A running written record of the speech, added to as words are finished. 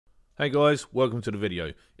Hey guys, welcome to the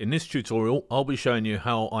video. In this tutorial, I'll be showing you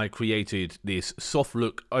how I created this soft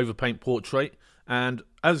look overpaint portrait, and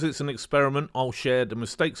as it's an experiment, I'll share the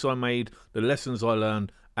mistakes I made, the lessons I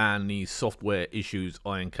learned, and the software issues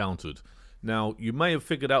I encountered. Now, you may have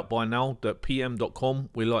figured out by now that PM.com,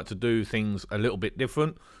 we like to do things a little bit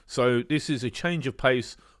different, so this is a change of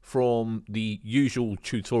pace from the usual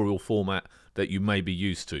tutorial format that you may be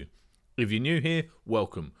used to. If you're new here,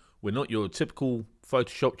 welcome. We're not your typical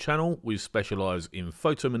Photoshop channel. We specialize in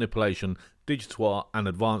photo manipulation, digital art, and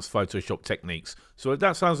advanced Photoshop techniques. So if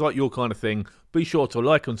that sounds like your kind of thing, be sure to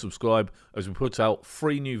like and subscribe as we put out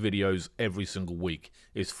 3 new videos every single week.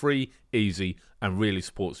 It's free, easy, and really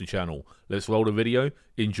supports the channel. Let's roll the video.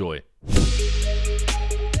 Enjoy.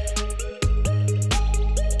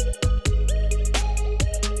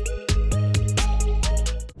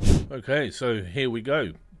 Okay, so here we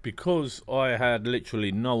go. Because I had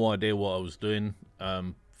literally no idea what I was doing,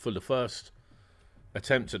 for the first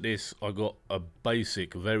attempt at this, I got a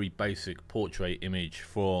very basic portrait image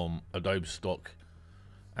from Adobe Stock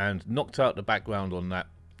and knocked out the background on that,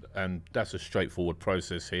 and that's a straightforward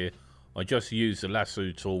process here. I just used the lasso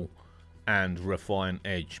tool and refine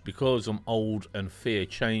edge. Because I'm old and fear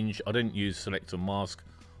change, I didn't use select and mask.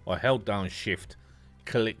 I held down shift,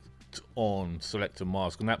 clicked on select and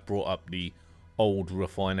mask, and that brought up the old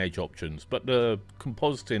refine edge options, but the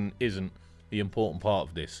compositing isn't the important part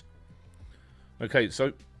of this. Okay,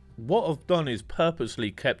 so what I've done is purposely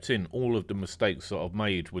kept in all of the mistakes that I've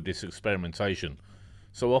made with this experimentation.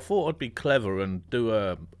 So I thought I'd be clever and do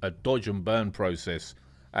a dodge and burn process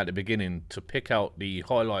at the beginning to pick out the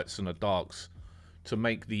highlights and the darks to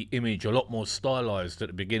make the image a lot more stylized at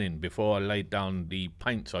the beginning before I laid down the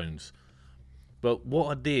paint tones. But what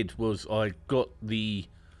I did was I got the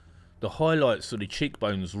highlights of the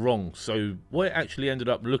cheekbones wrong, so what it actually ended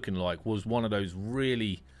up looking like was one of those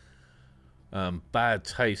really bad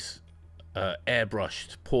taste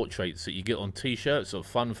airbrushed portraits that you get on t-shirts or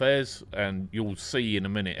fun fairs, and you'll see in a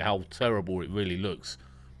minute how terrible it really looks.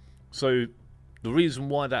 So the reason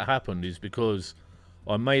why that happened is because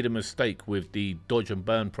I made a mistake with the dodge and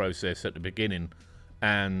burn process at the beginning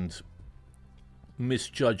and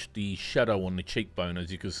misjudged the shadow on the cheekbone.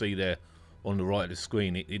 As you can see there on the right of the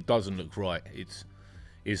screen, it doesn't look right.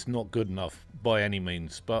 It's not good enough by any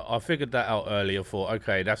means, but I figured that out earlier. Thought,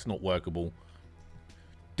 okay, that's not workable,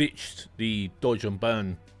 ditched the dodge and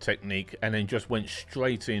burn technique and then just went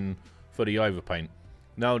straight in for the overpaint.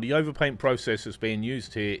 Now, the overpaint process that's being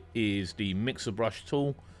used here is the mixer brush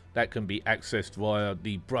tool that can be accessed via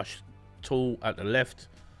the brush tool at the left.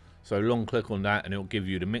 So long click on that and it'll give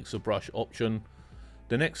you the mixer brush option.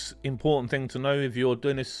 The next important thing to know if you're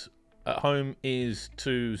doing this at home is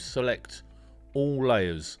to select all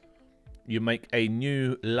layers. You make a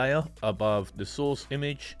new layer above the source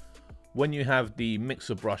image. When you have the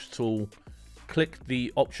mixer brush tool, click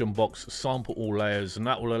the option box sample all layers, and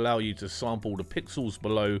that will allow you to sample the pixels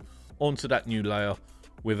below onto that new layer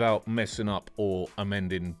without messing up or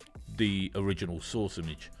amending the original source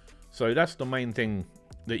image. So that's the main thing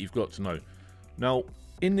that you've got to know. Now,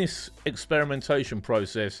 in this experimentation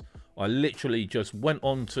process, I literally just went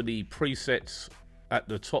on to the presets at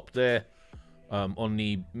the top there on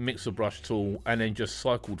the mixer brush tool and then just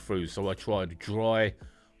cycled through. So I tried dry,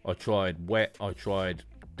 I tried wet, I tried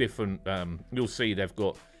different, you'll see they've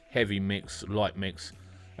got heavy mix, light mix,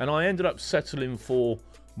 and I ended up settling for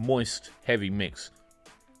moist heavy mix.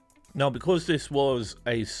 Now, because this was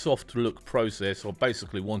a soft look process, I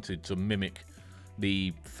basically wanted to mimic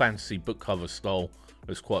the fancy book cover style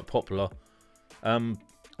that's quite popular.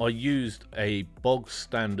 I used a bog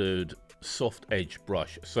standard soft edge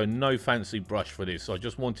brush, so no fancy brush for this. I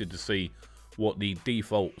just wanted to see what the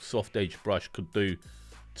default soft edge brush could do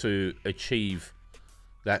to achieve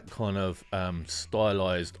that kind of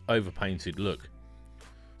stylized overpainted look.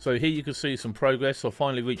 So here you can see some progress. I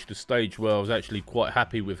finally reached a stage where I was actually quite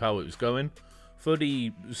happy with how it was going. For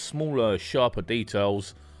the smaller, sharper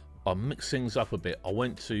details, I mixed things up a bit. I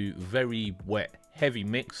went to very wet, heavy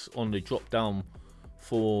mix on the drop down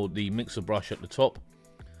for the mixer brush at the top,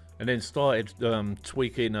 and then started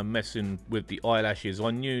tweaking and messing with the eyelashes. I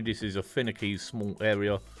knew this is a finicky small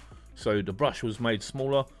area, so the brush was made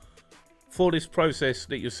smaller. For this process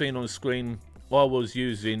that you're seeing on the screen, I was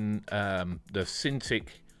using the Cintiq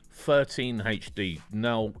 13 HD.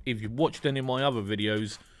 Now, if you've watched any of my other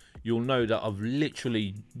videos, you'll know that I've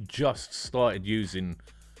literally just started using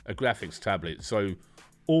a graphics tablet. So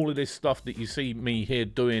all of this stuff that you see me here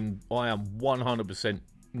doing, I am 100%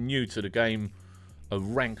 new to the game, a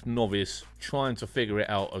rank novice, trying to figure it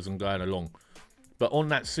out as I'm going along. But on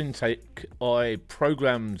that Cintiq, I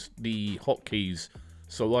programmed the hotkeys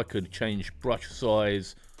so I could change brush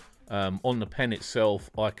size. On the pen itself,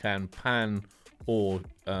 I can pan or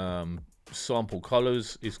sample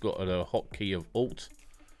colors. It's got a hotkey of Alt.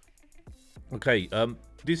 Okay,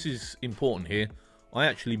 this is important here. I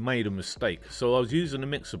actually made a mistake. So I was using a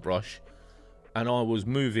mixer brush and I was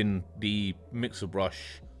moving the mixer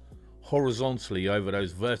brush horizontally over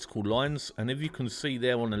those vertical lines, and if you can see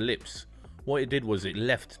there on the lips, what it did was it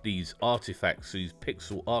left these artifacts, these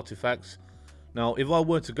pixel artifacts. Now if I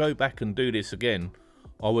were to go back and do this again,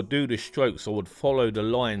 I would do the strokes, I would follow the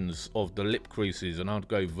lines of the lip creases and I'd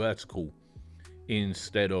go vertical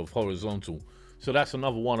instead of horizontal. So that's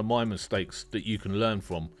another one of my mistakes that you can learn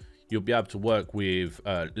from. You'll be able to work with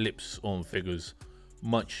lips on figures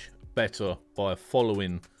much better by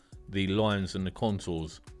following the lines and the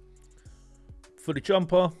contours. For the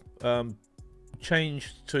jumper,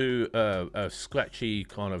 changed to a scratchy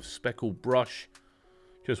kind of speckled brush,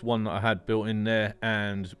 just one that I had built in there,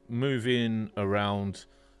 and moving around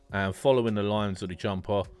and following the lines of the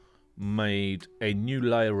jumper, made a new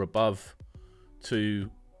layer above to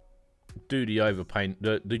do the overpaint.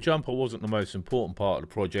 The jumper wasn't the most important part of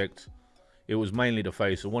the project. It was mainly the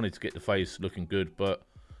face. I wanted to get the face looking good, but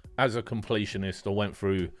as a completionist, I went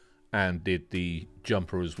through and did the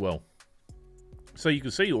jumper as well. So you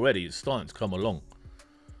can see already it's starting to come along.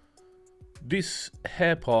 This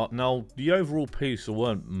hair part, now the overall piece, I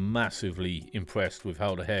weren't massively impressed with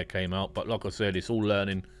how the hair came out, but like I said, it's all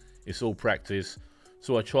learning, it's all practice.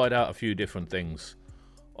 So I tried out a few different things.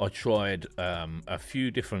 I tried a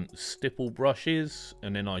few different stipple brushes,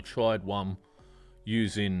 and then I tried one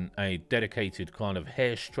using a dedicated kind of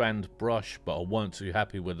hair strand brush, but I weren't too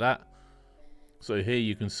happy with that. So here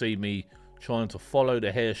you can see me trying to follow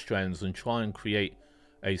the hair strands and try and create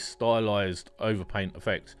a stylized overpaint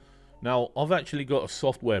effect. Now I've actually got a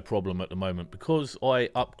software problem at the moment because I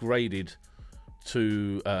upgraded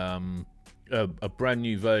to a brand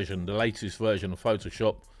new version, the latest version of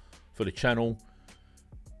Photoshop for the channel.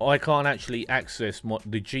 I can't actually access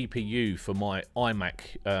the GPU for my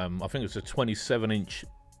iMac. I think it's a 27-inch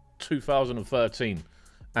 2013,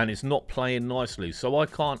 and it's not playing nicely, so I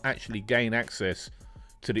can't actually gain access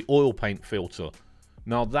to the oil paint filter.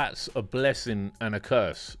 Now that's a blessing and a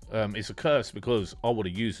curse. It's a curse because I would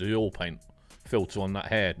have used the oil paint filter on that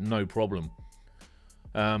hair, no problem.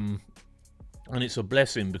 And it's a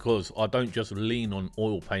blessing because I don't just lean on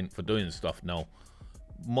oil paint for doing stuff now.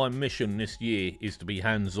 My mission this year is to be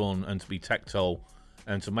hands-on and to be tactile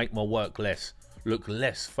and to make my work look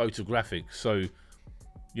less photographic. So,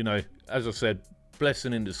 you know, as I said,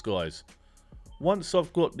 blessing in disguise. Once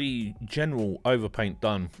I've got the general overpaint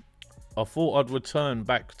done, I thought I'd return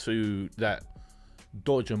back to that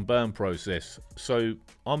dodge and burn process. So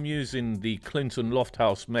I'm using the Clinton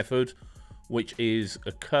Lofthouse method, which is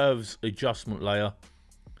a curves adjustment layer,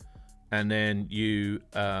 and then you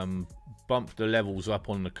bump the levels up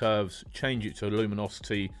on the curves, change it to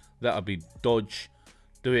luminosity. That'll be dodge.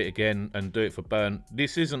 Do it again and do it for burn.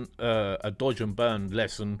 This isn't a dodge and burn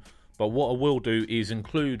lesson, but what I will do is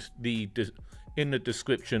include in the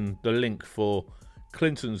description the link for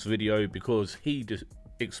Clinton's video, because he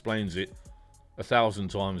explains it 1,000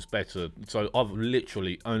 times better. So I've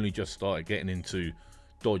literally only just started getting into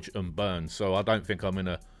dodge and burn, so I don't think I'm in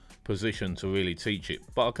a position to really teach it,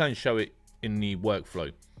 but I can show it in the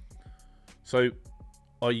workflow. So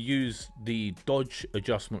I use the dodge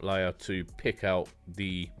adjustment layer to pick out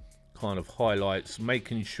the kind of highlights,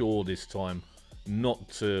 making sure this time not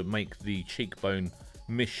to make the cheekbone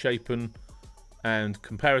misshapen, and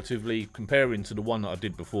comparing to the one that I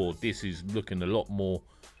did before, this is looking a lot more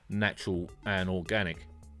natural and organic.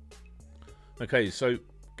 Okay, so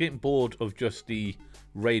getting bored of just the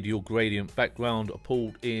radial gradient background, I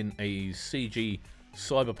pulled in a CG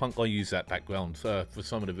Cyberpunk. I use that background for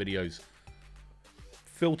some of the videos.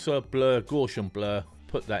 Filter, blur, Gaussian blur,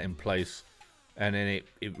 put that in place, and then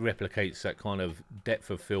it replicates that kind of depth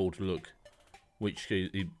of field look, which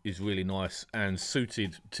is really nice and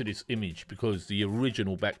suited to this image, because the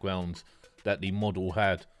original background that the model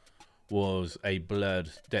had was a blurred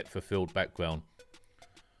depth of field background.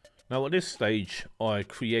 Now at this stage I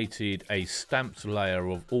created a stamped layer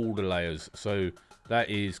of all the layers, so that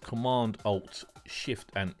is Command Alt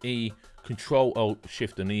Shift and E, Control Alt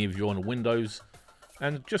Shift and E if you're on Windows,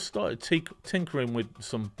 and just started tinkering with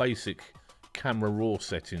some basic camera raw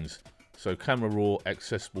settings. So camera raw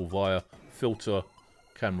accessible via filter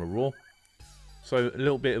camera raw. So a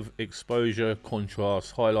little bit of exposure,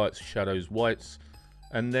 contrast, highlights, shadows, whites,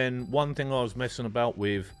 and then one thing I was messing about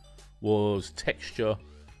with was texture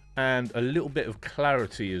and a little bit of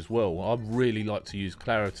clarity as well. I really like to use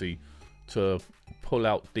clarity to pull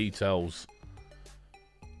out details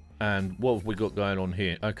And what have we got going on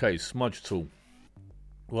here? Okay, Smudge Tool.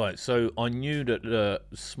 Right, so I knew that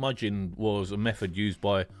smudging was a method used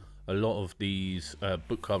by a lot of these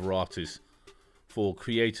book cover artists for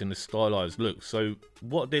creating a stylized look. So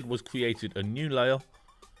what I did was created a new layer,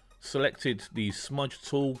 selected the Smudge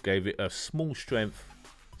Tool, gave it a small strength,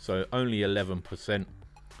 so only 11%. And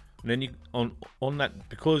then you on that,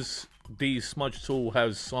 because the Smudge Tool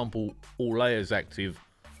has sample all layers active,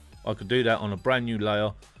 I could do that on a brand new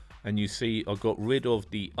layer. And you see I got rid of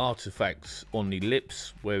the artifacts on the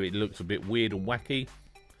lips where it looks a bit weird and wacky,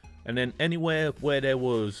 and then anywhere where there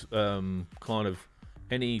was kind of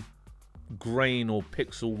any grain or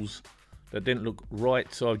pixels that didn't look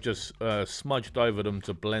right, so I've just smudged over them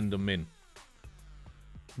to blend them in.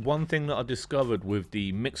 One thing that I discovered with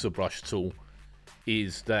the mixer brush tool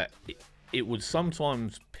is that it would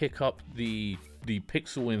sometimes pick up the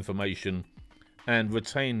pixel information and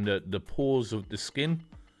retain the pores of the skin.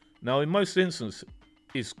 Now in most instances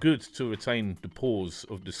it's good to retain the pores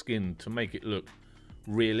of the skin to make it look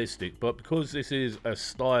realistic, but because this is a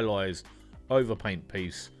stylized overpaint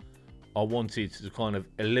piece, I wanted to kind of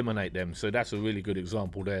eliminate them. So that's a really good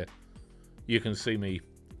example there. You can see me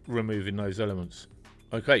removing those elements.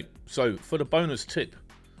 Okay, so for the bonus tip,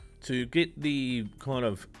 to get the kind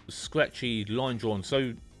of scratchy line drawn,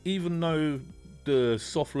 so even though the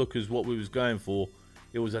soft look is what we was going for,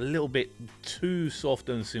 it was a little bit too soft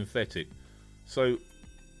and synthetic. So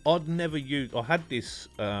I'd never used, I had this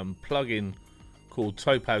plugin called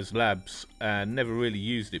Topaz Labs and never really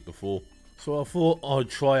used it before. So I thought I'd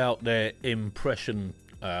try out their impression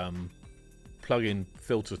plugin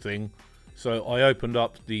filter thing. So I opened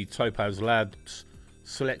up the Topaz Labs,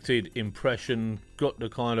 selected impression, got the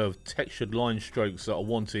kind of textured line strokes that I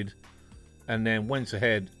wanted, and then went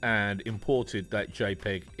ahead and imported that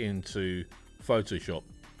JPEG into Photoshop.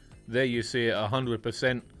 There you see it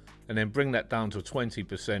 100%, and then bring that down to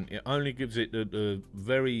 20%. It only gives it the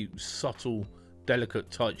very subtle,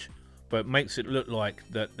 delicate touch, but makes it look like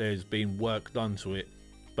that there's been work done to it,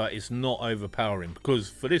 but it's not overpowering, because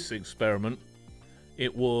for this experiment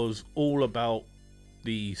it was all about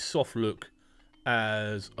the soft look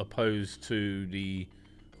as opposed to the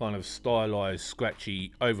kind of stylized,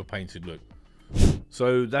 scratchy, overpainted look.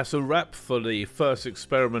 So that's a wrap for the first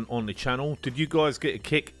experiment on the channel. Did you guys get a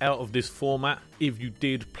kick out of this format? If you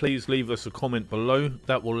did, please leave us a comment below.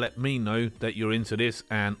 That will let me know that you're into this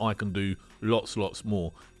and I can do lots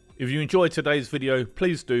more. If you enjoyed today's video,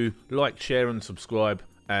 please do like, share and subscribe,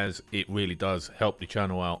 as it really does help the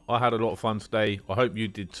channel out. I had a lot of fun today. I hope you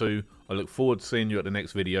did too. I look forward to seeing you at the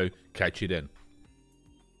next video. Catch you then.